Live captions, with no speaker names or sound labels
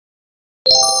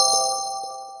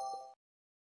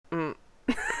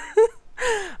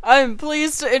I'm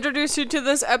pleased to introduce you to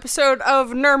this episode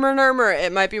of Nurmer Nurmer.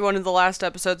 It might be one of the last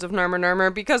episodes of Nurmer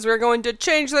Nurmer because we're going to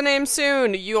change the name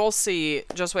soon. You'll see.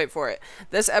 Just wait for it.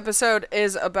 This episode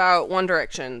is about One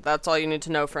Direction. That's all you need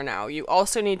to know for now. You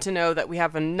also need to know that we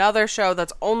have another show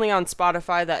that's only on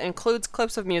Spotify that includes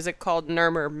clips of music called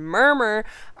Nurmer Murmur.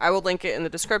 I will link it in the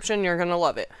description. You're going to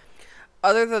love it.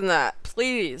 Other than that,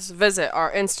 please visit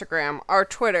our Instagram, our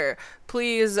Twitter.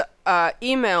 Please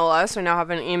email us. We now have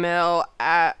an email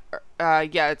at,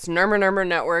 it's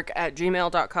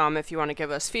nurmernurmernetwork@gmail.com if you want to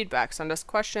give us feedback, send us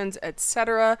questions,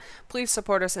 etc. Please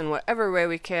support us in whatever way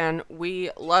we can. We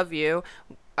love you.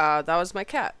 That was my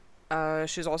cat.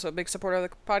 She's also a big supporter of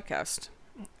the podcast.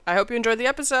 I hope you enjoyed the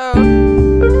episode.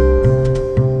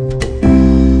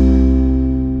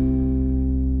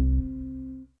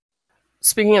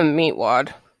 Speaking of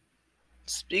Meatwad,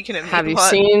 have you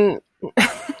seen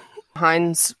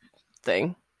Heinz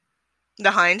thing?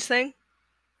 The Heinz thing?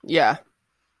 Yeah.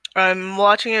 I'm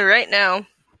watching it right now.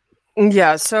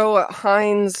 Yeah, so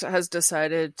Heinz has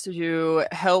decided to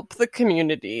help the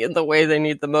community in the way they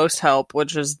need the most help,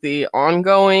 which is the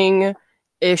ongoing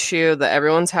issue that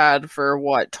everyone's had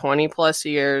for, 20 plus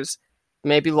years,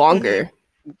 maybe longer,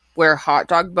 where hot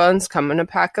dog buns come in a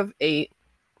pack of 8.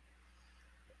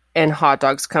 And hot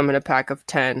dogs come in a pack of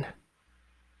 10.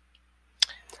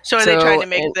 So are they trying to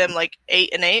make them like 8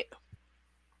 and 8?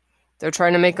 They're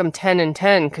trying to make them 10 and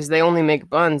 10 because they only make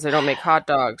buns. They don't make hot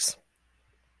dogs.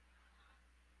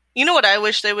 You know what I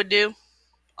wish they would do?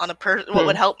 What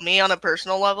would help me on a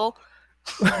personal level?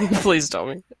 Please tell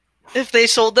me. If they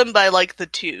sold them by like the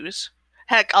 2s.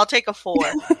 Heck, I'll take a 4.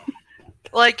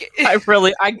 Like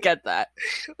I get that.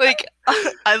 Like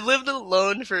I've lived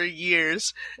alone for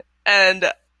years,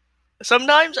 and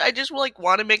sometimes I just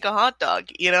want to make a hot dog,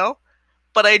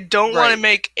 but I don't want to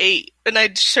make 8, and I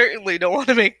certainly don't want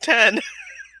to make 10.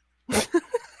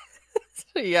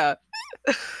 Yeah.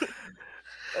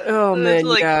 Oh man,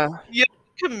 yeah. You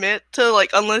commit to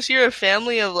unless you're a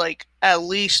family of at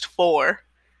least 4,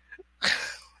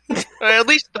 or at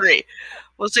least 3.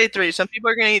 We'll say 3. Some people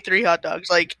are gonna eat 3 hot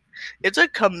dogs. It's a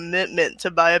commitment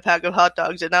to buy a pack of hot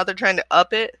dogs, and now they're trying to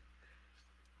up it.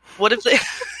 What if they?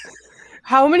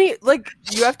 How many,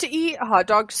 you have to eat hot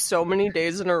dogs so many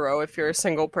days in a row if you're a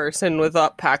single person with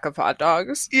a pack of hot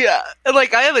dogs? Yeah, and I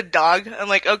have a dog. I'm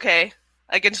okay,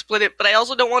 I can split it, but I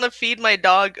also don't want to feed my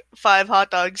dog 5 hot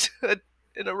dogs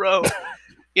in a row,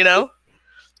 Yeah.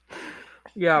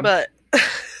 But,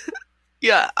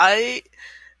 yeah, I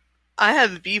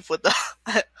have beef with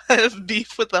I have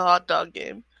beef with the hot dog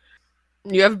game.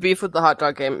 You have beef with the hot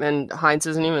dog game, and Heinz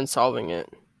isn't even solving it.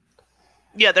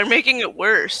 Yeah, they're making it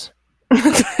worse.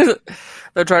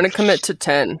 They're trying to commit to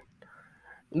 10.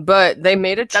 But they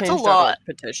made a change.org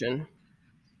petition.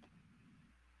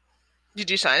 Did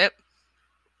you sign it?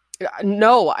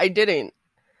 No, I didn't.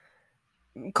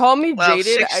 Call me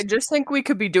jaded. I just think we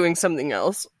could be doing something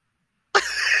else.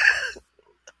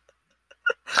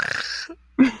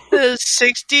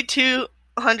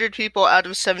 6,200 people out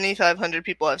of 7,500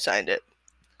 people have signed it.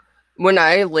 When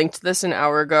I linked this an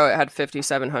hour ago, it had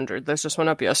 5,700. This just went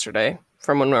up yesterday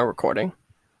from when we were recording.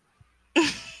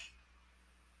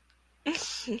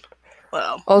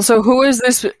 Well. Also, who is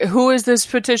this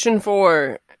petition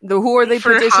for? Who are they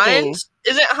petitioning? Heinz?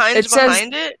 Isn't Heinz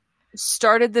behind it?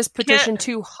 Started this petition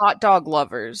to hot dog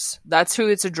lovers. That's who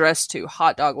it's addressed to,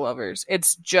 hot dog lovers.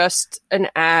 It's just an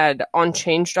ad on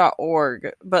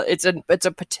change.org, but it's a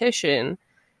petition.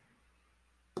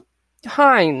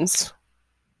 Heinz.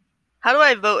 How do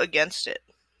I vote against it?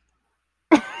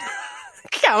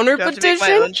 Counter do I have petition? to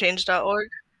make my own change.org?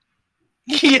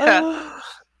 Yeah.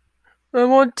 I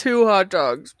want 2 hot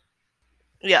dogs.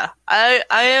 Yeah. I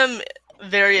am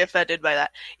very offended by that.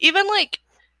 Even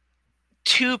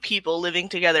 2 people living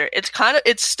together, it's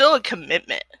still a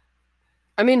commitment.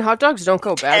 I mean, hot dogs don't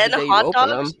go bad the day you open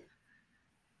them.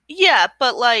 Yeah,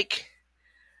 but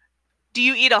do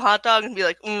you eat a hot dog and be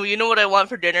like, ooh, you know what I want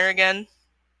for dinner again?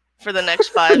 For the next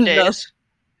 5 days.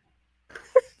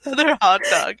 Another hot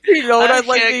dog. You know what? I'd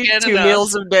like to eat 2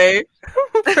 meals a day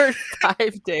for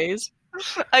 5 days.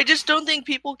 I just don't think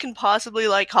people can possibly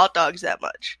like hot dogs that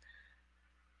much.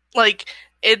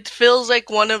 It feels like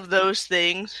one of those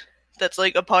things that's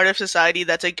a part of society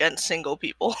that's against single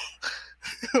people.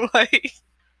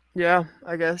 Yeah,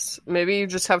 I guess. Maybe you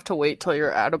just have to wait till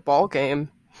you're at a ball game.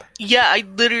 Yeah, I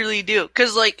literally do.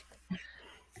 Because,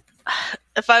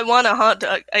 if I want a hot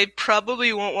dog, I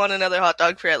probably won't want another hot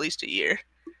dog for at least a year.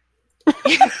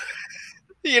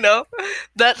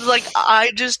 That's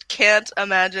I just can't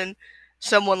imagine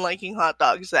someone liking hot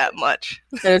dogs that much.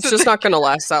 And it's just not going to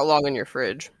last that long in your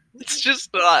fridge. It's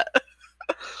just not.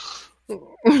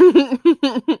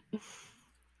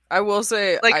 I will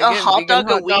say, Like, I a get hot vegan dog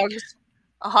a hot week. dogs.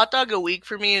 A hot dog a week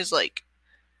for me is like,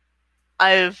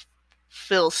 I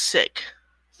feel sick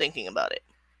thinking about it.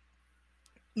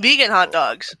 Vegan hot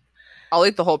dogs. I'll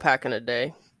eat the whole pack in a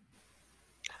day.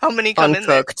 How many come in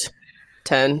there? Uncooked.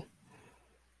 10.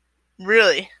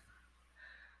 Really?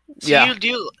 So Yeah. you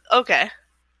do okay.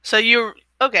 So you're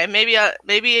okay. Maybe I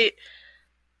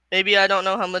don't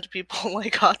know how much people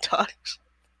like hot dogs.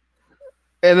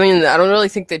 I mean, I don't really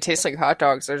think they taste like hot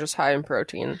dogs. They're just high in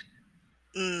protein.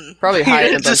 Probably high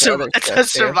in a bunch of other It's stuff, a too.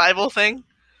 survival thing.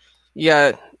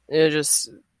 Yeah, it just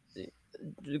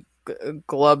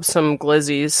glub some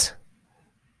glizzies.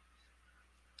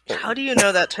 How do you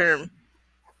know that term?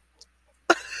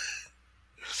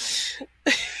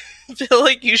 I feel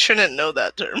like you shouldn't know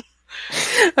that term.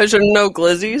 I should know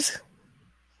glizzies.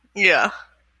 Yeah.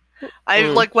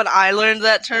 Like, when I learned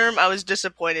that term, I was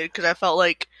disappointed because I felt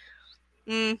like,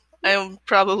 I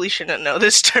probably shouldn't know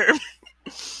this term.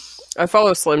 I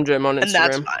follow Slim Jim on Instagram. And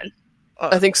that's fine.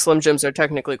 I think Slim Jims are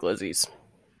technically glizzies.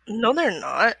 No, they're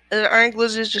not. Aren't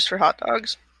glizzies just for hot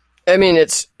dogs? I mean,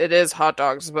 it is hot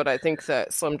dogs, but I think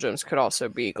that Slim Jims could also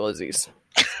be glizzies.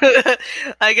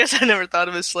 I guess I never thought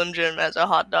of a Slim Jim as a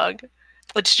hot dog.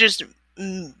 It's just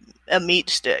a meat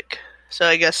stick. So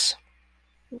I guess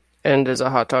And is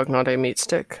a hot dog not a meat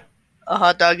stick? a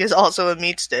hot dog is also a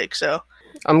meat stick, so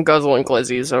I'm guzzling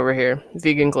glizzies over here.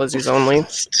 Vegan glizzies only.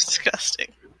 it's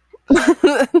disgusting.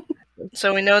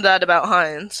 So we know that about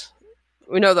Heinz.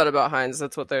 We know that about Heinz.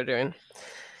 That's what they're doing.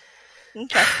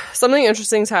 Okay. Something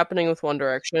interesting is happening with One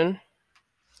Direction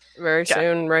very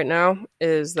soon right now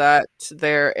is that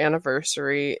their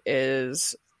anniversary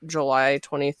is July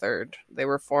 23rd. They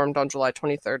were formed on July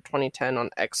 23rd, 2010 on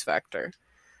X Factor.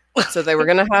 So they were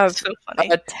going to have So funny.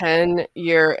 a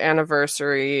 10-year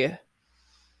anniversary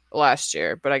last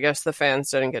year, but I guess the fans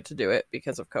didn't get to do it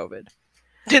because of COVID.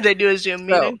 Did they do a Zoom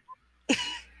meeting?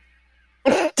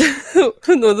 The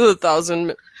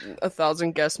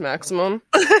 1,000 guest maximum.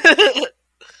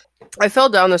 I fell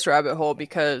down this rabbit hole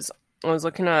because I was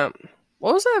looking at,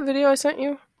 what was that video I sent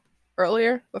you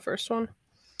earlier? The first one.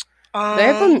 They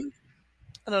have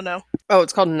I don't know. Oh,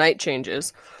 it's called Night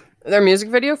Changes. Their music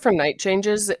video for Night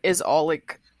Changes is all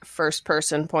like first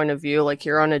person point of view, like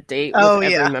you're on a date with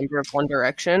every member of One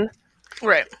Direction.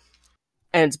 Right.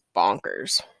 And it's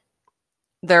bonkers.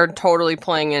 They're totally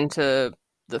playing into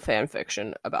the fan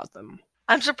fiction about them.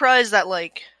 I'm surprised that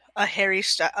like a Harry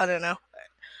Styles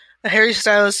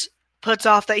puts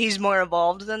off that he's more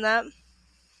evolved than that.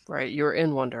 Right, you're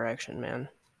in One Direction, man.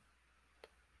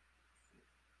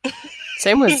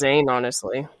 Same with Zayn,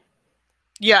 honestly.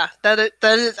 Yeah, that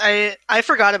is I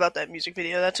forgot about that music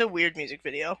video. That's a weird music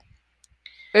video.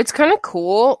 It's kind of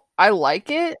cool. I like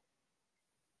it.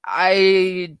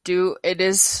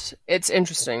 It's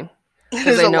interesting.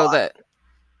 Because they know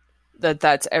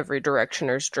that's every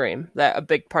Directioner's dream. That a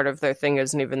big part of their thing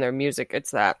isn't even their music.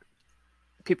 It's that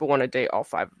people want to date all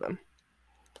 5 of them.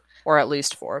 Or at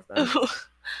least 4 of them.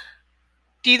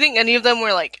 Do you think any of them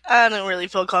were like, I don't really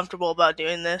feel comfortable about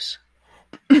doing this?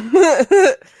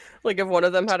 Like if one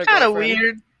of them had a Kind of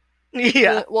girlfriend. weird.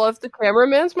 Yeah. Well, if the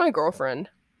cameraman's my girlfriend,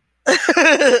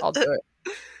 I'll do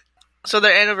it. So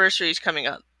their anniversary's coming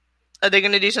up. Are they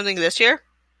going to do something this year?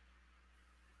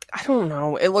 I don't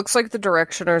know. It looks like the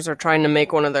Directioners are trying to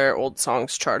make one of their old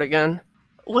songs chart again.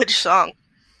 Which song?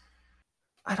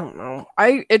 I don't know.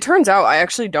 It turns out I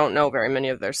actually don't know very many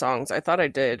of their songs. I thought I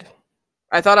did.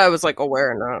 I thought I was like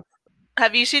aware enough.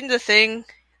 Have you seen the thing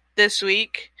this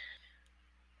week?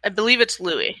 I believe it's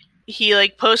Louis. He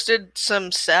like posted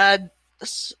some sad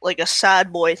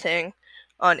boy thing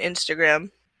on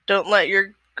Instagram. Don't let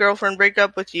your girlfriend break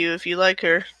up with you if you like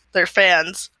her. Their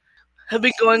fans have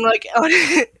been going like on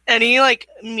any like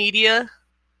media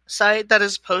site that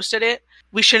has posted it.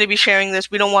 We shouldn't be sharing this.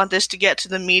 We don't want this to get to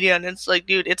the media. And it's like,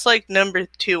 dude, it's like number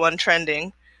 2 on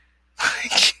trending.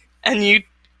 And you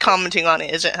commenting on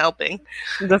it isn't helping.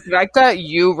 The fact that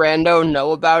you, rando,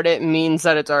 know about it means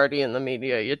that it's already in the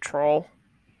media, you troll.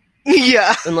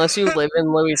 Yeah. Unless you live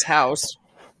in Louis' house.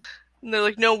 And they're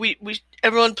like, no, we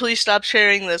everyone please stop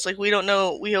sharing this. Like, we don't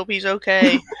know. We hope he's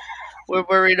okay. We're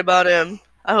worried about him.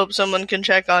 I hope someone can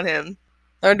check on him.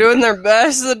 They're doing their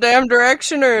best, the damn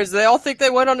Directioners. They all think they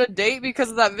went on a date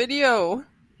because of that video.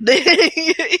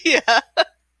 Yeah.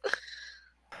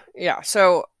 Yeah,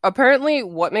 so apparently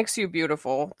What Makes You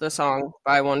Beautiful, the song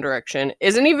by One Direction,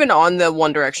 isn't even on the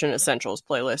One Direction Essentials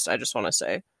playlist, I just want to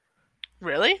say.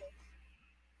 Really?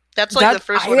 That's like the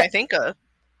first one I think of.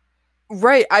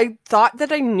 Right, I thought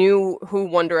that I knew who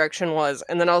One Direction was,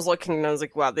 and then I was looking and I was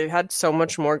like, wow, they had so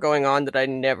much more going on that I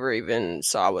never even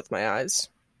saw with my eyes.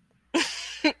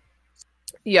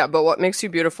 Yeah, but What Makes You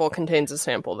Beautiful contains a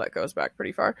sample that goes back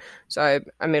pretty far. So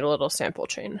I made a little sample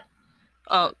chain.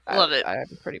 Oh, love it. I'm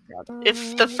pretty proud.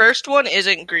 If the first one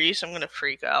isn't Grease, I'm gonna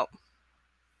freak out.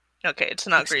 Okay, it's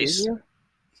not Grease.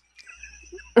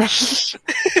 Is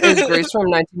Grease from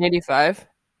 1985?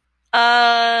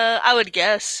 I would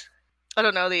guess. I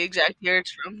don't know the exact year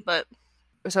it's from, but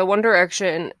So One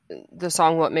Direction, the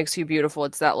song "What Makes You Beautiful,"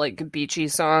 it's that like beachy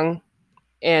song,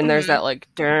 and there's that like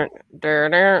you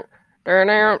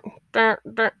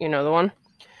know the one.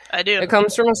 I do. It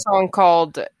comes from a song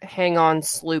called "Hang On,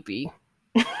 Sloopy"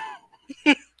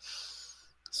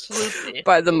 Sloopy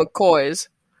by the McCoys.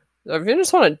 So if you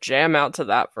just want to jam out to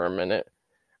that for a minute,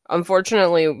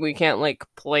 unfortunately we can't like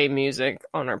play music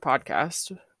on our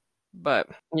podcast, but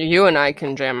you and I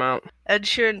can jam out. Ed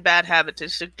Sheeran "Bad Habits"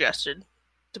 is suggested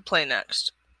to play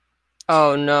next.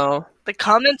 Oh no. The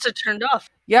comments are turned off.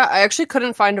 Yeah, I actually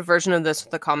couldn't find a version of this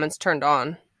with the comments turned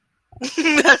on.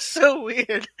 That's so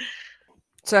weird.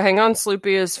 So Hang On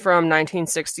Sloopy is from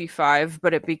 1965,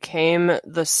 but it became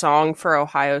the song for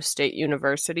Ohio State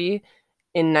University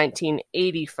in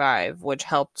 1985, which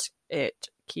helped it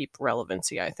keep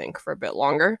relevancy, I think, for a bit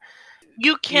longer.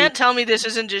 You can't tell me this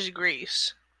isn't just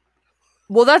Grease.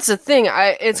 Well, that's the thing.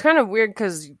 It's kind of weird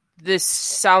because this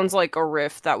sounds like a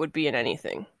riff that would be in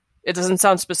anything. It doesn't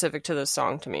sound specific to this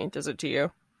song to me. Does it to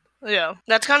you? Yeah,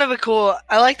 that's kind of a cool...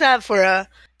 I like that for a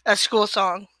school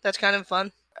song. That's kind of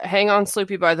fun. Hang On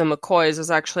Sloopy by the McCoys is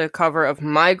actually a cover of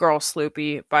My Girl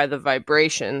Sloopy by the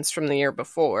Vibrations from the year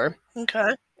before.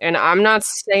 Okay. And I'm not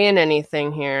saying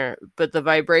anything here, but the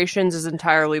Vibrations is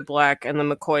entirely black and the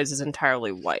McCoys is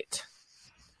entirely white.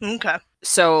 Okay.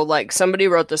 So, like, somebody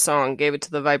wrote the song, gave it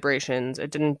to the Vibrations, it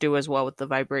didn't do as well with the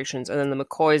Vibrations, and then the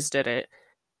McCoys did it,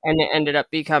 and it ended up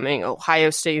becoming Ohio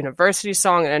State University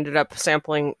song. It ended up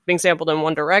being sampled in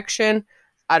One Direction.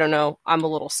 I don't know. I'm a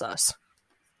little sus.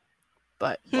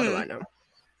 But what do I know?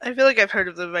 I feel like I've heard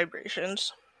of the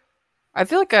Vibrations. I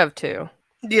feel like I have too.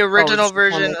 The original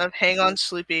version of Hang On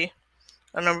Sloopy,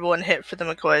 a #1 hit for the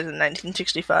McCoys in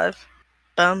 1965.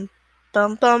 Bum,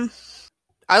 bum, bum.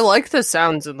 I like the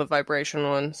sounds of the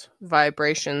Vibrations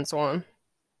one.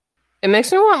 It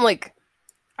makes me want, like,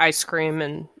 ice cream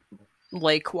and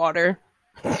lake water.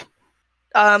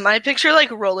 I picture, like,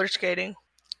 roller skating.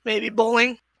 Maybe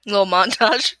bowling. A little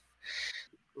montage.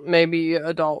 Maybe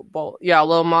adult bowl. Yeah, a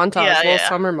little montage. A little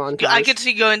summer montage. I could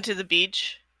see going to the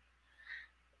beach.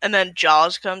 And then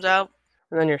Jaws comes out.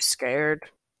 And then you're scared.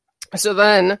 So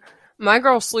then, My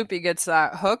Girl Sloopy gets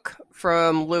that hook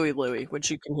from Louie Louie, which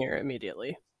you can hear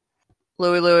immediately.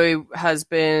 Louie Louie has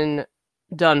been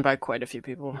done by quite a few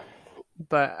people.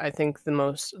 But I think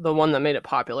the one that made it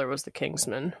popular was the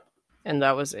Kingsmen. And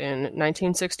that was in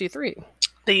 1963.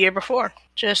 The year before.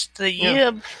 Just the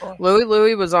year before. Louie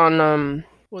Louie was on,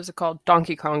 what was it called?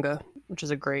 Donkey Konga, which is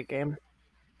a great game.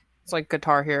 It's like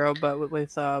Guitar Hero, but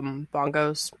with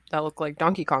bongos that look like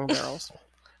Donkey Kong barrels.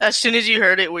 As soon as you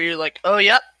heard it, were you like, oh,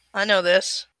 yep, I know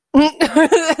this.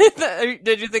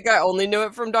 Did you think I only knew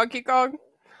it from Donkey Kong?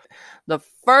 The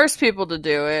first people to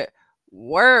do it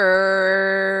were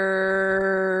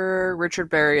Richard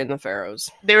Berry and the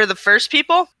Pharaohs. They were the first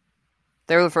people?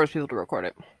 They were the first people to record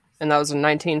it. And that was in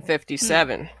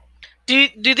 1957.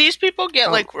 Do these people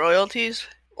get, like, royalties?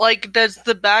 Like, does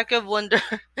the back of One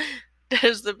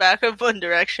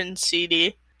Direction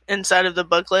CD inside of the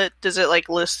booklet, does it, like,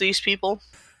 list these people?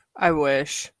 I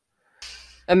wish.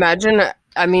 Imagine,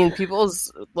 I mean,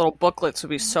 people's little booklets would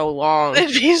be so long.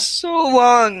 It'd be so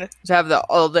long. To have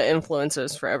all the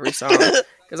influences for every song.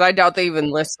 Because I doubt they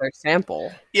even list their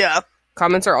sample. Yeah.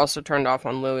 Comments are also turned off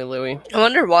on Louie Louie. I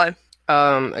wonder why.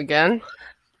 Again,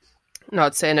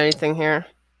 not saying anything here.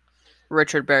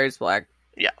 Richard Berry's black.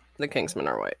 Yeah. The Kingsmen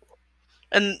are white.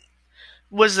 And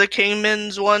was the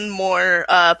Kingman's one more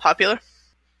popular?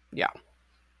 Yeah.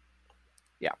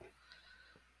 Yeah.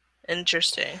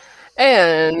 Interesting.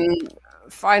 And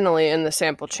finally, in the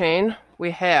sample chain,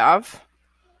 we have...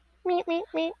 Meep, meep,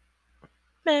 meep.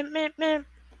 Meep, meep, meep.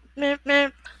 Meep,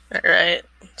 meep. Alright,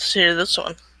 let's hear this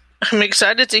one. I'm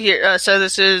excited to hear... so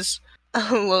this is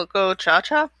Loco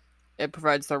Cha-Cha? It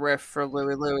provides the riff for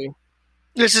Louie Louie.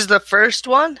 This is the first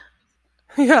one?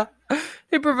 Yeah.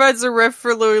 He provides the riff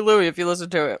for Louie Louie if you listen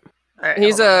to it. Right,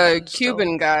 he's a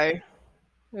Cuban guy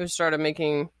who started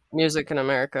making music in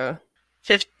America.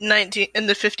 19 in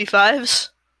the 55s?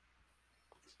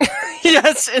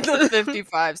 Yes, in the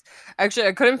 55s. Actually,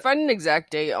 I couldn't find an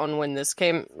exact date on when this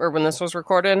came, or when this was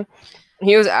recorded,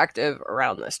 He was active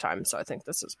around this time, so I think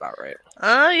this is about right.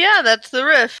 Yeah, that's the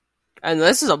riff. And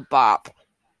this is a bop.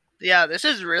 Yeah, this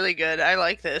is really good. I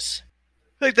like this.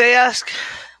 Like, they ask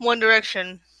One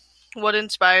Direction, what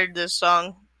inspired this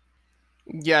song?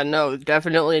 Yeah, no,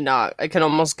 definitely not. I can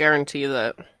almost guarantee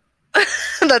that.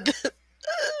 That-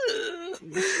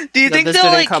 do you think this they'll,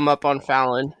 didn't like, come up on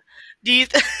Fallon? do you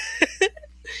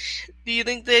do you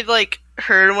think they've, like,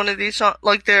 heard one of these songs?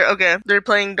 Like, they're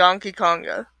playing Donkey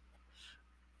Konga.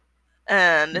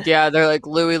 And Yeah, they're like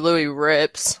Louie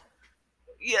rips.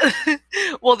 yeah,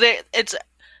 well, it's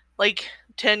like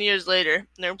 10 years later, and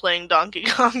they're playing Donkey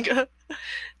Konga,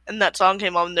 and that song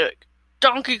came on, and they're like,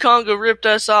 Donkey Konga ripped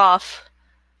us off.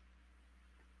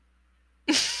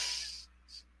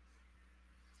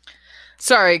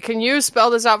 Sorry, can you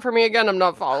spell this out for me again? I'm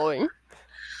not following.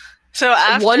 So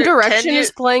after One Direction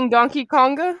is playing Donkey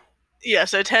Konga? Yeah,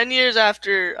 so 10 years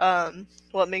after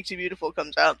What Makes You Beautiful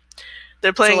comes out,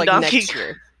 they're playing So, like, Donkey next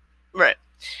year. Right.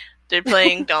 They're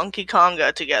playing Donkey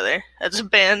Konga together as a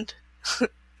band.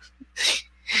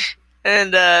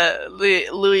 And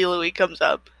Louie comes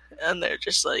up, and they're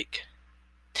just like,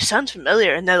 this sounds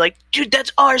familiar. And they're like, dude,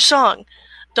 that's our song.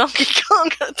 Donkey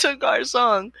Konga took our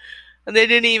song. And they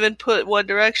didn't even put One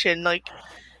Direction. Like,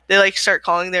 they, like, start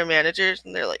calling their managers,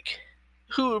 and they're like,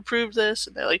 who approved this?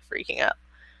 And they're, like, freaking out.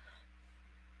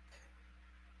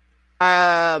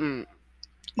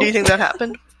 Do you think that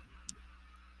happened?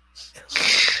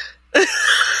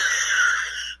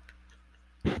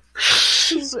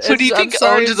 So do you think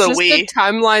owns the Wii? It's a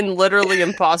timeline literally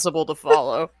impossible to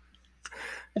follow.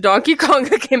 Donkey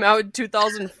Konga came out in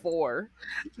 2004.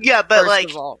 Yeah, but like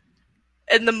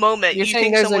in the moment, you're you saying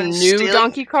think there's someone's a new stealing...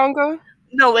 Donkey Konga?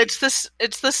 No, it's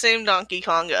the same Donkey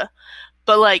Konga,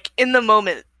 but like in the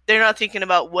moment, they're not thinking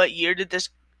about what year did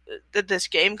this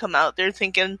game come out. They're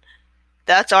thinking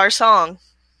that's our song.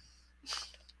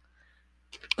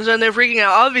 So then they're freaking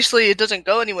out. Obviously, it doesn't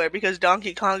go anywhere because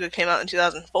Donkey Konga came out in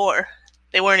 2004.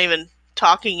 They weren't even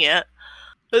talking yet.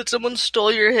 But someone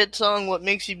stole your hit song, What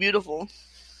Makes You Beautiful.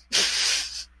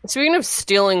 Speaking of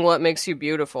stealing What Makes You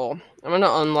Beautiful, I'm going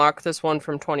to unlock this one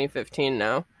from 2015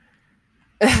 now.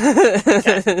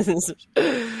 Okay.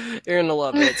 You're going to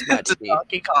love it. It's Maddie B.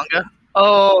 Donkey Konga.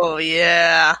 Oh,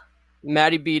 yeah.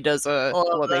 Maddie B does a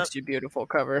What Makes You Beautiful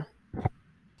cover. I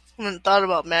haven't thought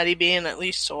about Maddie B in at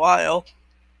least a while.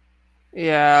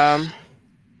 Yeah.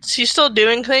 Is he still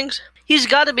doing things? He's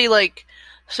got to be like...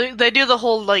 So they do the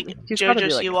whole, like, JoJo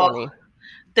Siwa.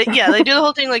 They do the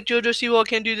whole thing, like, JoJo Siwa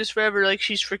can't do this forever, like,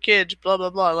 she's for kids, blah, blah,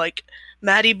 blah. Like,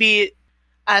 Maddie B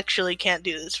actually can't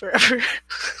do this forever.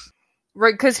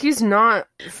 Right, because he's not...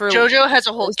 JoJo has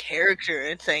a whole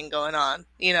character thing going on,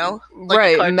 you know? Like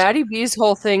right, Maddie B's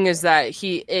whole thing is that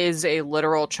he is a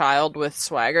literal child with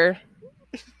swagger.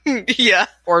 Yeah.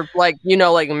 Or, like, you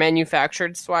know, like,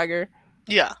 manufactured swagger.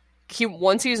 Yeah.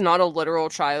 Once he's not a literal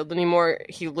child anymore,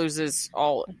 he loses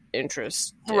all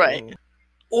interest. Right.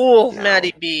 Oh, no.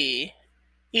 Maddie B.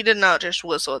 He did not just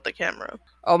whistle at the camera.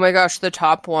 Oh my gosh, the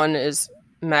top one is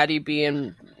Maddie B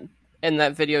in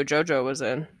that video JoJo was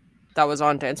in. That was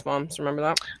on Dance Moms. Remember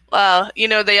that? Wow. You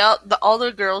know, all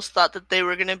the girls thought that they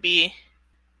were going to be...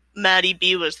 Maddie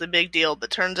B was the big deal,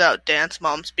 but turns out Dance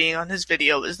Moms being on his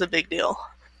video was the big deal.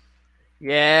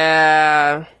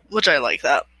 Yeah. Which I like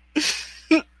that.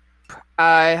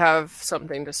 I have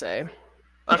something to say.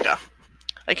 Okay.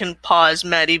 I can pause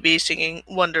Maddie B singing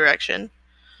One Direction.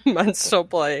 Mine's still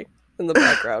playing in the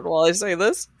background while I say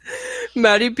this.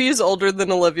 Maddie B is older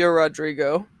than Olivia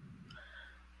Rodrigo.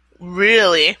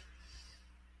 Really?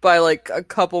 By, like, a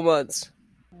couple months.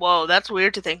 Whoa, that's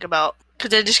weird to think about.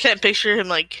 Because I just can't picture him,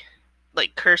 like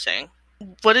cursing.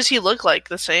 What does he look like?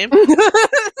 The same?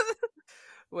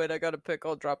 Wait, I got a pic.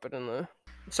 I'll drop it in the...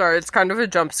 Sorry, it's kind of a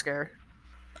jump scare.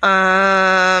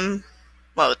 Well,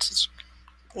 it's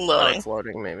loading. Oh, it's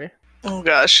loading, maybe. Oh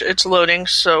gosh, it's loading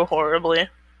so horribly.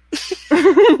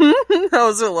 How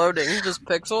is it loading? Just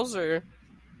pixels, or?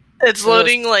 It's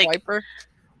loading like... Swiper?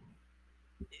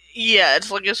 Yeah,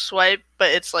 it's like a swipe, but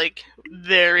it's like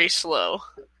very slow.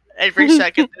 Every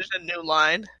second there's a new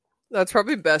line. That's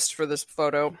probably best for this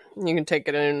photo. You can take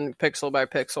it in pixel by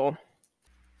pixel.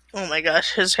 Oh my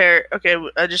gosh, his hair... Okay,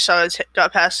 I just saw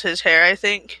got past his hair, I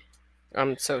think.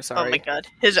 I'm so sorry. Oh my god.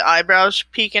 His eyebrows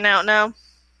peeking out now.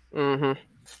 Mm-hmm.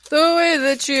 The way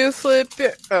that you flip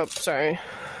your... Oh, sorry.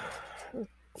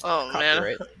 Oh,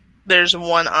 Copyright. Man. There's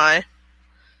one eye.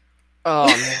 Oh,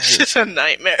 man. It's just a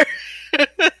nightmare.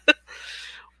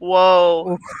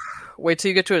 Whoa. Oof. Wait till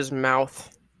you get to his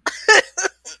mouth.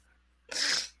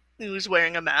 He was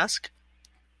wearing a mask.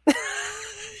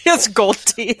 He has gold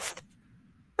teeth.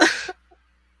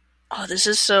 Oh, Oh, this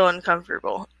is so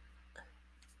uncomfortable.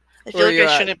 I feel Where like you I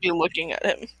at? shouldn't be looking at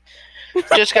him.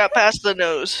 Just got past the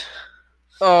nose.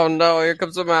 Oh no, here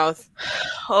comes the mouth.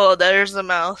 Oh, there's the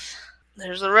mouth.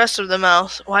 There's the rest of the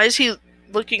mouth. Why is he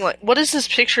looking like... What is this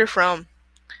picture from?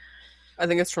 I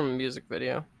think it's from a music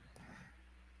video.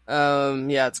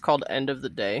 Yeah, it's called End of the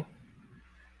Day.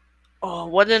 Oh,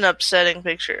 what an upsetting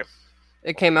picture.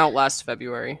 It came out last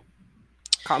February.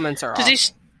 Comments are off.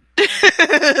 Does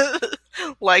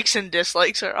likes and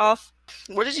dislikes are off.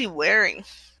 What is he wearing?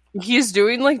 He's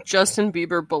doing like Justin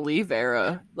Bieber Believe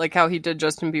era, like how he did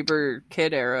Justin Bieber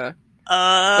Kid era.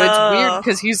 But it's weird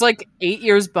because he's like 8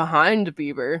 years behind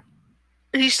Bieber.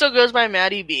 He still goes by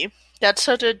Maddie B. That's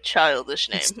such a childish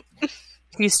name.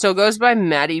 He still goes by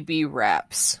Maddie B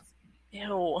Raps.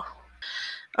 Ew.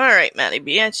 Alright, Maddie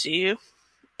B, I see you.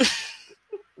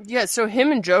 Yeah, so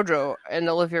him and JoJo and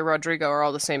Olivia Rodrigo are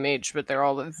all the same age, but they're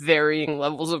all at varying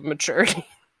levels of maturity.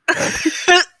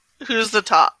 Who's the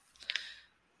top?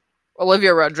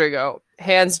 Olivia Rodrigo,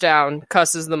 hands down,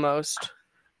 cusses the most.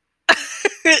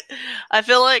 I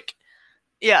feel like,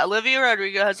 yeah, Olivia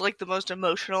Rodrigo has like the most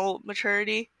emotional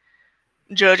maturity.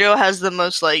 JoJo has the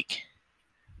most like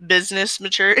business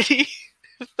maturity.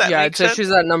 Yeah, I'd say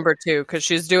she's at number 2 because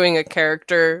she's doing a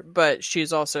character, but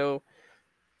she's also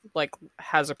like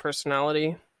has a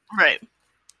personality. Right.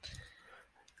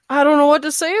 I don't know what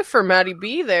to say for Maddie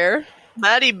B there.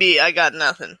 Maddie B, I got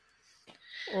nothing.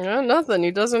 Yeah, nothing. He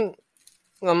doesn't.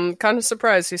 I'm kind of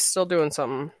surprised he's still doing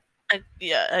something. I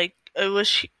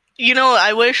wish.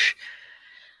 I wish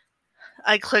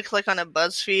I clicked like on a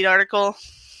BuzzFeed article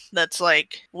that's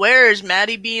like, "Where is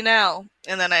Maddie B now?"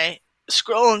 And then I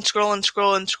scroll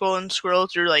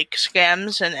through like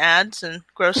scams and ads and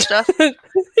gross stuff.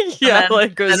 Yeah,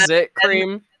 like a zit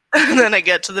cream. And then I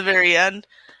get to the very end,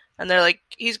 and they're like,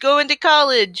 "He's going to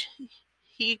college.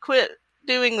 He quit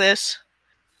doing this."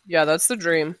 Yeah, that's the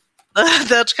dream.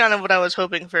 That's kind of what I was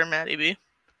hoping for Maddie B.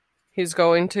 He's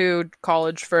going to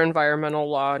college for environmental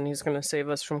law, and he's going to save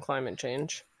us from climate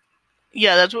change.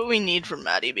 Yeah, that's what we need from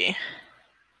Maddie B.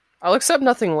 I'll accept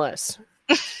nothing less.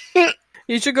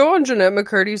 You should go on Jeanette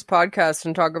McCurdy's podcast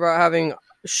and talk about having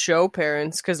show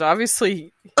parents, because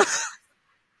obviously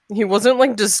he wasn't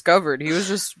like discovered. He was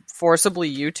just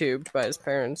forcibly YouTubed by his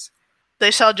parents.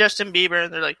 They saw Justin Bieber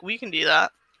and they're like, "We can do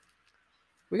that.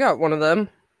 We got one of them."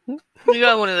 We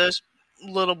got one of those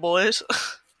little boys."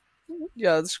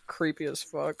 Yeah, it's creepy as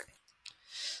fuck.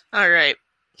 Alright.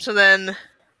 So then...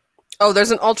 Oh,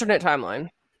 there's an alternate timeline.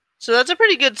 So that's a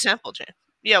pretty good sample change.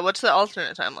 Yeah, what's the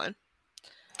alternate timeline?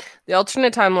 The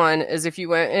alternate timeline is if you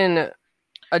went in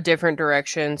a different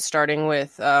direction, starting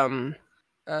with, if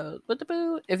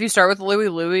you start with Louie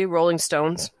Louie, Rolling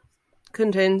Stones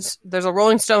there's a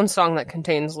Rolling Stones song that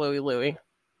contains Louie Louie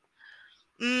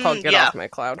called Get Off My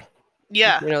Cloud.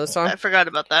 Yeah. You know the song? I forgot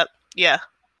about that. Yeah.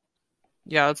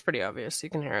 Yeah, it's pretty obvious. You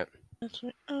can hear it.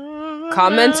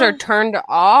 Comments are turned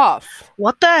off.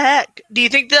 What the heck? Do you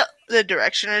think that the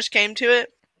directioners came to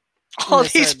it? All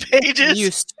these pages?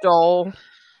 You stole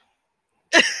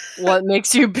what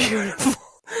makes you beautiful.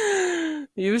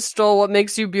 You stole what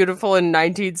makes you beautiful in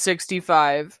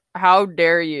 1965. How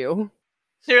dare you?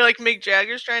 They're like, Mick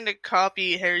Jagger's trying to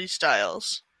copy Harry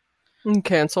Styles. And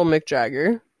cancel Mick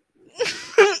Jagger.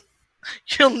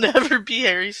 You'll never be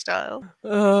Harry Styles.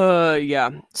 Yeah.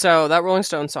 So that Rolling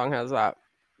Stone song has that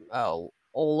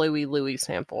Louie Louie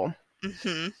sample.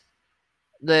 Mm-hmm.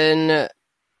 Then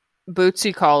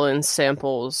Bootsy Collins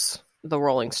samples the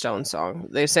Rolling Stone song.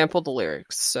 They sampled the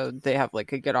lyrics, so they have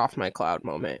like a "Get Off My Cloud"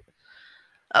 moment.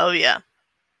 Oh yeah.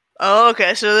 Oh,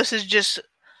 okay. So this is just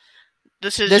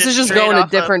going a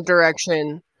different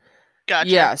direction. Gotcha.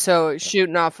 Yeah, so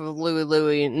shooting off of Louie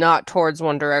Louie, not towards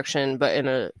one direction, but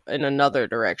in another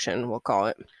direction, we'll call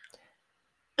it.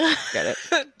 Get it?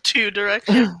 2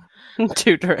 directions.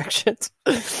 2 directions.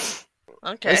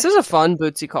 Okay. This is a fun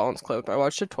Bootsy Collins clip. I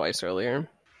watched it twice earlier.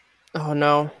 Oh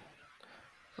no.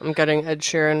 I'm getting Ed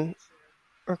Sheeran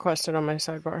requested on my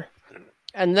sidebar.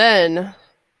 And then...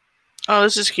 Oh,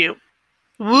 this is cute.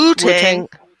 Wu-Tang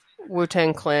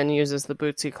Clan uses the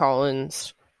Bootsy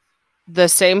Collins... The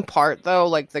same part, though,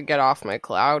 like the Get Off My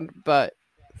Cloud, but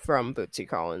from Bootsy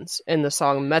Collins in the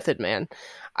song Method Man.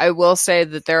 I will say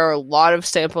that there are a lot of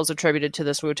samples attributed to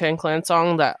this Wu-Tang Clan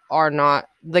song that are not,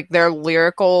 like, they're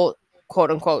lyrical,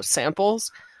 quote-unquote,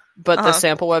 samples, but the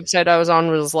sample website I was on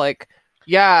was like,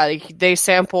 yeah, they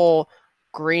sample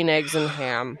Green Eggs and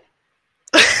Ham.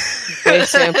 They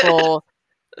sample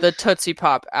the Tootsie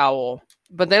Pop Owl.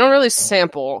 But they don't really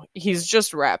sample. He's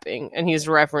just rapping, and he's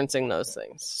referencing those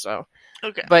things. So,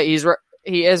 okay. But he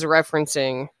is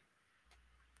referencing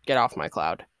 "Get Off My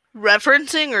Cloud."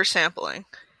 Referencing or sampling?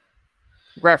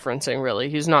 Referencing, really.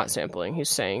 He's not sampling. He's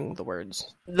saying the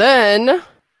words. Then,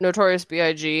 Notorious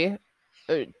B.I.G.,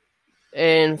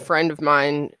 a friend of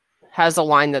mine, has a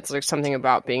line that's like something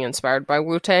about being inspired by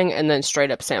Wu-Tang, and then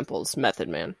straight up samples Method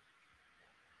Man.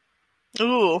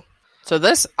 Ooh. So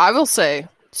this, I will say,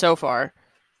 so far,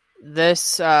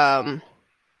 this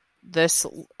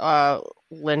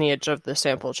lineage of the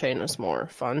sample chain is more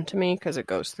fun to me because it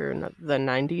goes through the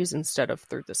 90s instead of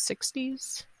through the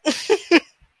 60s.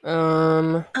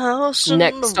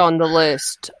 Next on the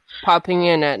list, popping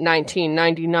in at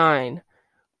 1999,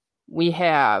 we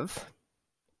have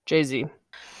Jay-Z.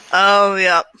 Oh,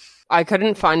 yeah. I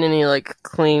couldn't find any like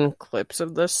clean clips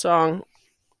of this song.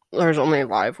 There's only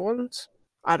live ones.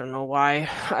 I don't know why.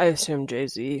 I assume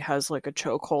Jay-Z has like a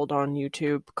chokehold on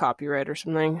YouTube copyright or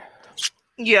something.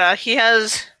 Yeah, he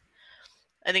has.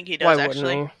 I think he does. Why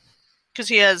actually. Wouldn't he? Because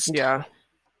he has. Yeah.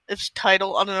 If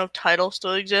Tidal, I don't know if Tidal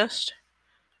still exists,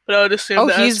 but I would assume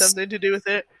that has something to do with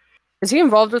it. Is he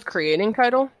involved with creating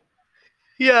Tidal?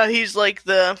 Yeah, he's like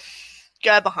the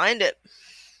guy behind it.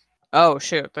 Oh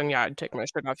shoot! Then yeah, I'd take my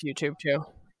shit off YouTube too.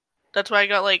 That's why I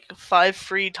got like 5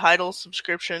 free Tidal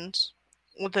subscriptions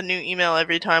with a new email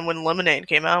every time when Lemonade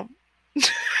came out.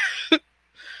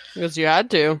 Because you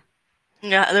had to.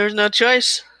 Yeah, there was no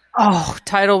choice. Oh,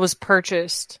 Tidal was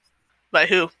purchased. By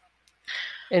who?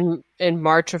 In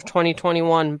March of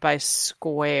 2021 by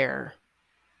Square.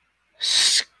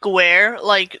 Square?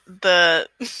 Like the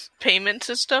payment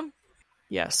system?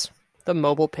 Yes. The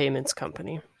mobile payments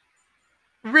company.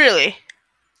 Really?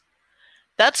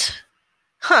 That's...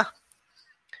 Huh.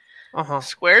 Uh-huh.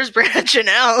 Square's branching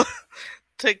out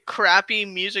to crappy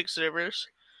music servers.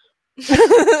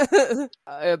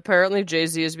 Apparently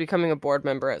Jay-Z is becoming a board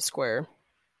member at Square.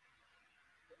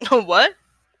 What?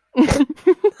 I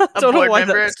don't know why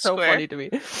that's so Square? funny to me.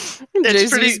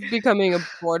 Jay-Z's becoming a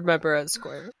board member at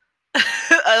Square.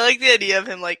 I like the idea of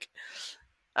him like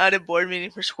at a board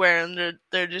meeting for Square, and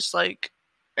they're just like,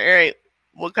 alright,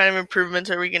 what kind of improvements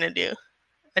are we gonna do?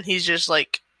 And he's just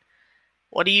like,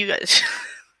 what do you guys...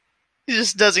 He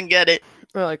just doesn't get it.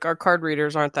 Like, our card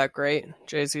readers aren't that great.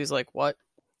 Jay-Z's like, what?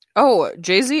 Oh,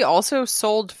 Jay-Z also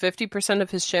sold 50% of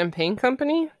his champagne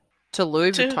company to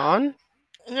Louis Vuitton.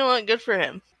 You know what? Good for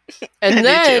him. And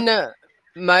then the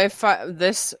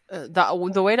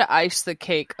way to ice the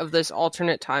cake of this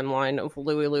alternate timeline of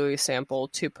Louis sample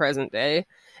to present day,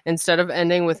 instead of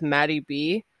ending with Maddie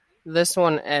B, this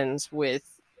one ends with.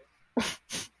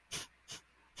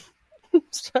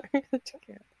 Sorry, I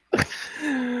can't.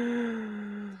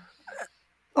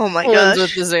 Oh my gosh.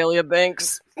 With Azalea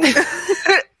Banks.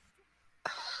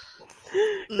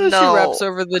 No. She raps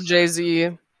over the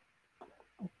Jay-Z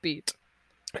beat.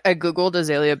 I googled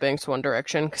Azalea Banks One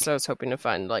Direction because I was hoping to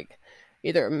find like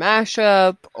either a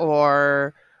mashup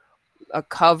or a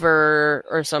cover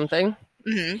or something.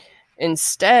 Mm-hmm.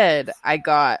 Instead, I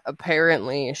got,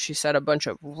 apparently, she said a bunch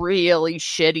of really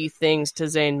shitty things to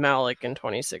Zayn Malik in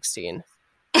 2016.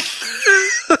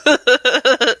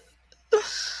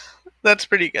 That's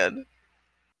pretty good.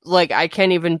 Like, I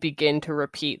can't even begin to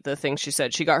repeat the things she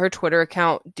said. She got her Twitter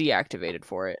account deactivated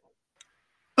for it.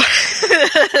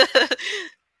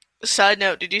 Side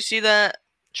note, did you see that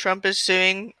Trump is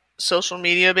suing social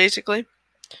media, basically?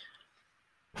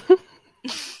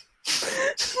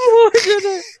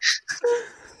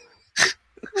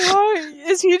 Why?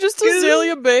 Is he just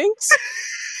Azalea Banks?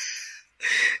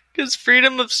 Because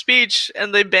freedom of speech,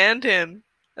 and they banned him,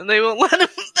 and they won't let him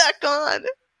back on.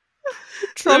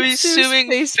 Trump is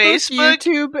suing Facebook,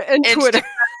 YouTube, and Twitter.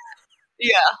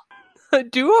 Yeah. I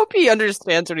do hope he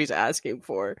understands what he's asking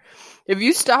for. If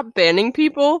you stop banning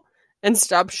people and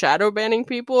stop shadow banning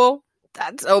people,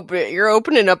 that's open. You're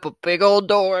opening up a big old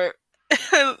door.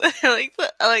 I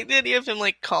like the idea of him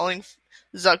like calling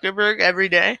Zuckerberg every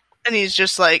day, and he's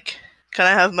just like, "Can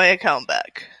I have my account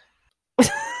back?"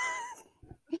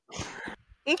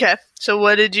 Okay, so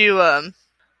what did you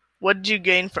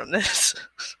gain from this?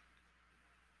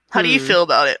 How do you feel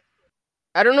about it?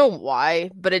 I don't know why,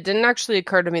 but it didn't actually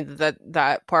occur to me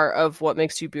that part of What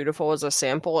Makes You Beautiful was a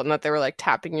sample, and that they were like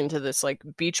tapping into this like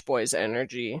Beach Boys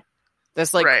energy,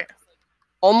 this like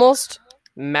almost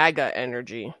MAGA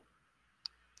energy.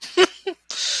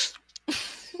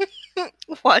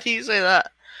 Why do you say that?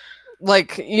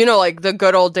 Like, you know, like the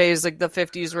good old days, like the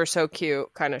 50s were so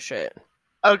cute kind of shit.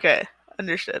 Okay,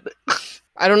 understood.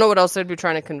 I don't know what else they'd be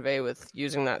trying to convey with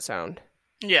using that sound.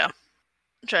 Yeah.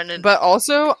 But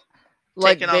also,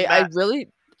 like,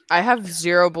 I have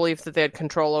zero belief that they had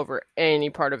control over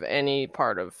any part of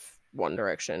One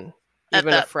Direction.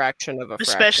 Even a fraction of a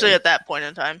fraction. Especially at that point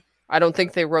in time. I don't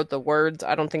think they wrote the words.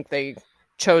 I don't think they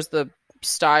chose the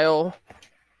style.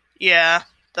 Yeah,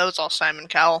 that was all Simon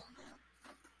Cowell.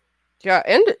 Yeah,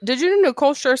 and did you know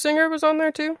Nicole Scherzinger was on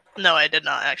there too? No, I did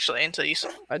not actually until you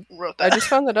wrote that. I just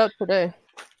found that out today.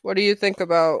 What do you think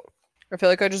about? I feel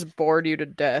like I just bored you to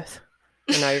death,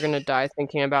 and now you're gonna die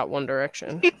thinking about One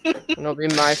Direction, and it'll be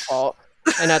my fault.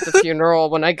 And at the funeral,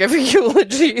 when I give a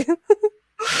eulogy,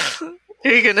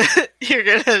 you're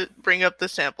gonna bring up the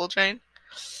sample chain.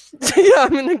 Yeah,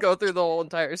 I'm gonna go through the whole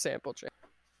entire sample chain.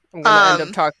 I'm gonna end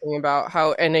up talking about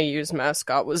how NAU's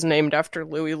mascot was named after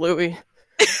Louie Louie.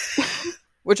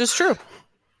 Which is true.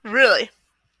 Really?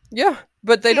 Yeah,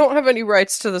 but they don't have any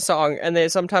rights to the song, and they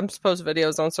sometimes post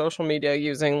videos on social media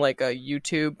using like a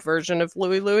YouTube version of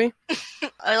Louie Louie.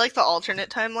 I like the alternate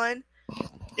timeline,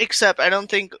 except I don't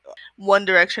think One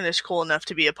Direction is cool enough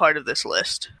to be a part of this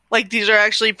list. Like, these are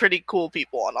actually pretty cool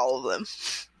people on all of them.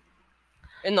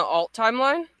 In the alt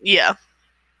timeline? Yeah.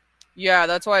 Yeah,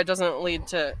 that's why it doesn't lead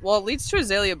to... Well, it leads to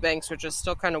Azalea Banks, which is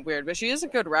still kind of weird, but she is a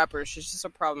good rapper. She's just a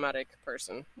problematic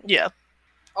person. Yeah.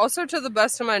 Also, to the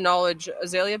best of my knowledge,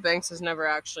 Azalea Banks has never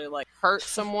actually, like, hurt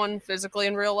someone physically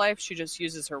in real life. She just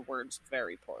uses her words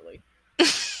very poorly.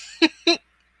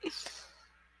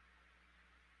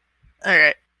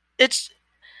 Alright.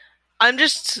 I'm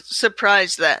just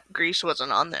surprised that Grease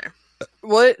wasn't on there.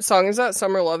 What song is that?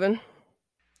 Summer Lovin'?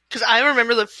 Because I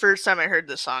remember the first time I heard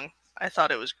this song, I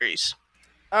thought it was Grease.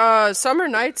 Summer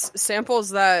Nights samples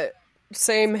that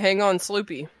same Hang On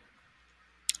Sloopy.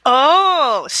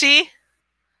 Oh, see?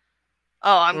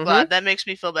 Oh, I'm glad. That makes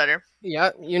me feel better. Yeah,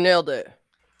 you nailed it.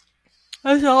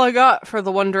 That's all I got for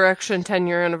the One Direction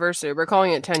 10-year anniversary. We're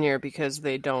calling it 10-year because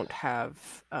they don't have...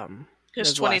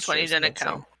 Because 2020 didn't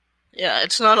count. Yeah,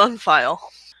 it's not on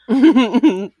file.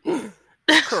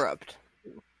 Corrupt.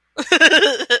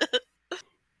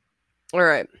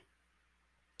 Alright.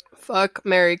 Fuck,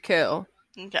 marry, kill.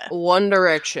 Okay. One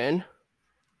Direction.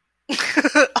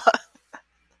 The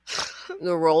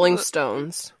Rolling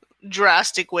Stones.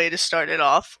 Drastic way to start it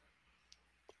off.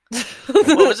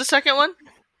 What was the second one?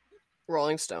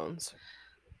 Rolling Stones.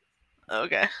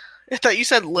 Okay. I thought you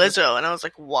said Lizzo, and I was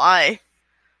like, why?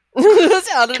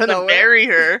 Couldn't marry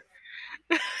her.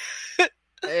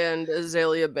 And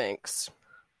Azalea Banks.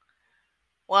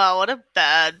 Wow, what a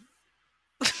bad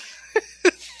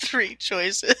 3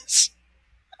 choices.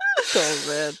 So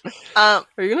bad.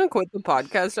 Are you gonna quit the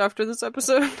podcast after this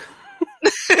episode?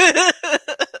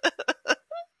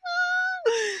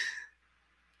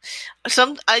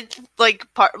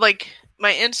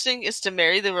 My instinct is to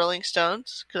marry the Rolling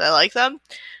Stones because I like them,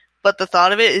 but the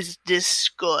thought of it is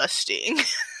disgusting.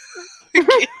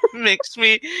 It makes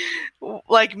me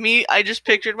I just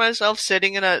pictured myself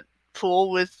sitting in a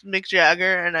pool with Mick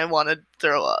Jagger and I want to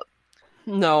throw up.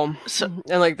 No.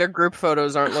 And like their group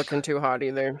photos aren't looking too hot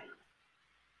either.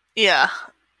 Yeah.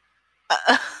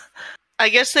 I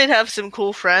guess they'd have some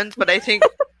cool friends, but I think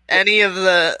any of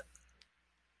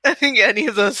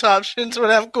those options would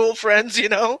have cool friends, you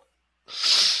know?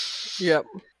 Yep.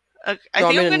 I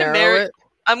think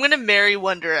I'm gonna marry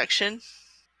One Direction.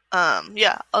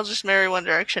 Yeah, I'll just marry One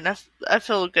Direction. I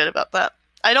feel good about that.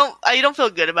 I don't feel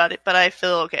good about it, but I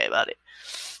feel okay about it.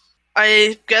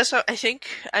 I guess I think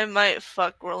I might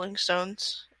fuck Rolling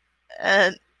Stones.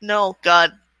 And no,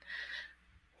 God.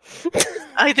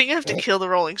 I think I have to kill the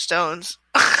Rolling Stones.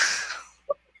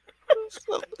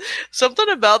 Something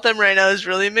about them right now is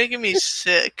really making me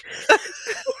sick.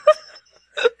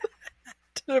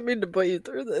 Didn't mean to put you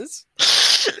through this.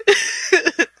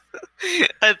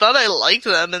 I thought I liked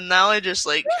them, and now I just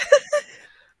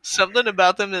something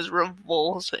about them is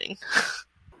revolting.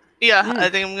 Yeah, I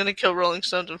think I'm gonna kill Rolling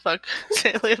Stones and fuck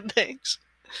Azalea Banks.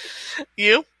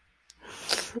 You?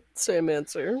 Same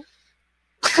answer.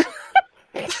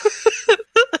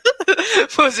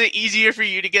 Was it easier for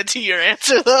you to get to your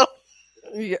answer, though?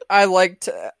 Yeah, I liked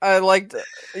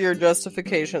your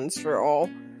justifications for all.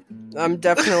 I'm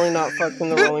definitely not fucking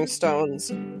the Rolling Stones.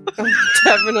 I'm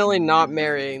definitely not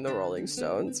marrying the Rolling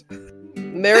Stones.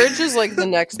 Marriage is like the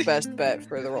next best bet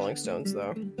for the Rolling Stones,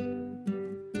 though.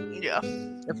 Yeah.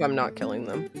 If I'm not killing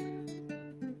them.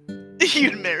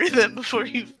 You'd marry them before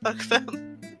you fuck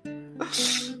them.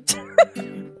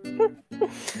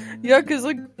 Yeah, because,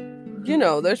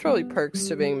 there's probably perks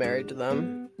to being married to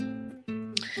them.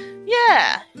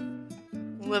 Yeah.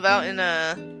 Live out in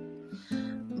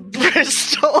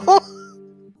Bristol.